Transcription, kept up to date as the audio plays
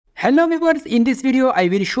Hello viewers, in this video I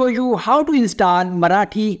will show you how to install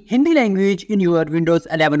Marathi Hindi language in your Windows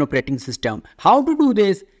 11 operating system. How to do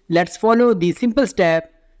this? Let's follow the simple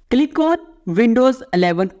step. Click on Windows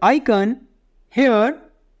 11 icon. Here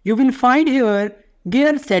you will find here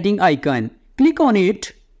gear setting icon. Click on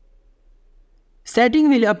it. Setting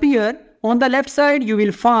will appear. On the left side you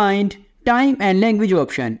will find time and language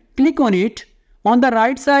option. Click on it. On the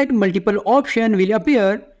right side multiple option will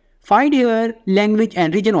appear. Find here language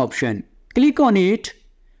and region option. Click on it.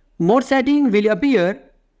 More setting will appear.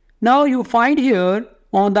 Now you find here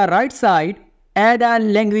on the right side add a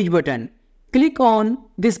language button. Click on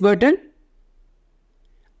this button.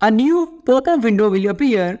 A new pop-up window will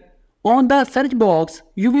appear. On the search box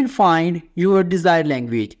you will find your desired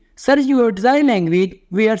language. Search your desired language.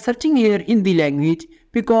 We are searching here Hindi language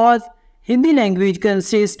because Hindi language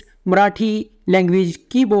consists Marathi language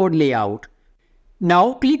keyboard layout.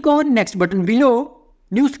 Now click on next button below.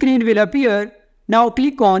 New screen will appear. Now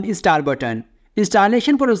click on install button.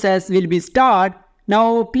 Installation process will be start.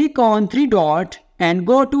 Now click on three dot and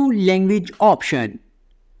go to language option.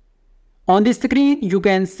 On this screen you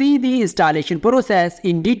can see the installation process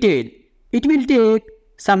in detail. It will take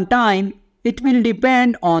some time. It will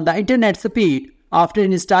depend on the internet speed. After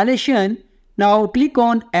installation, now click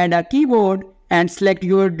on add a keyboard and select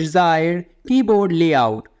your desired keyboard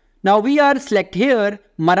layout. Now we are select here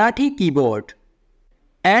Marathi keyboard.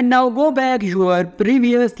 And now go back your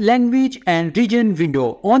previous language and region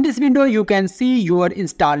window. On this window you can see your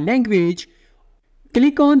installed language.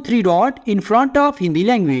 Click on three dot in front of Hindi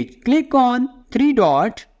language. Click on three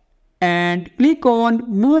dot and click on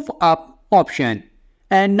move up option.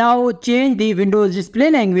 And now change the Windows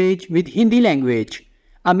display language with Hindi language.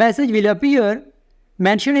 A message will appear.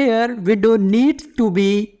 Mention here window needs to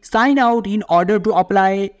be signed out in order to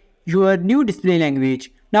apply your new display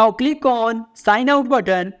language. Now click on sign out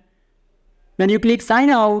button. When you click sign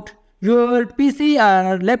out, your PC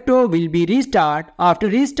or laptop will be restart. After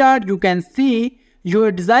restart, you can see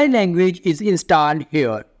your desired language is installed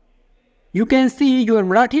here. You can see your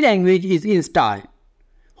Marathi language is installed.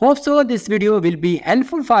 Hope so this video will be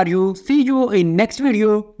helpful for you. See you in next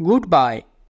video. Goodbye.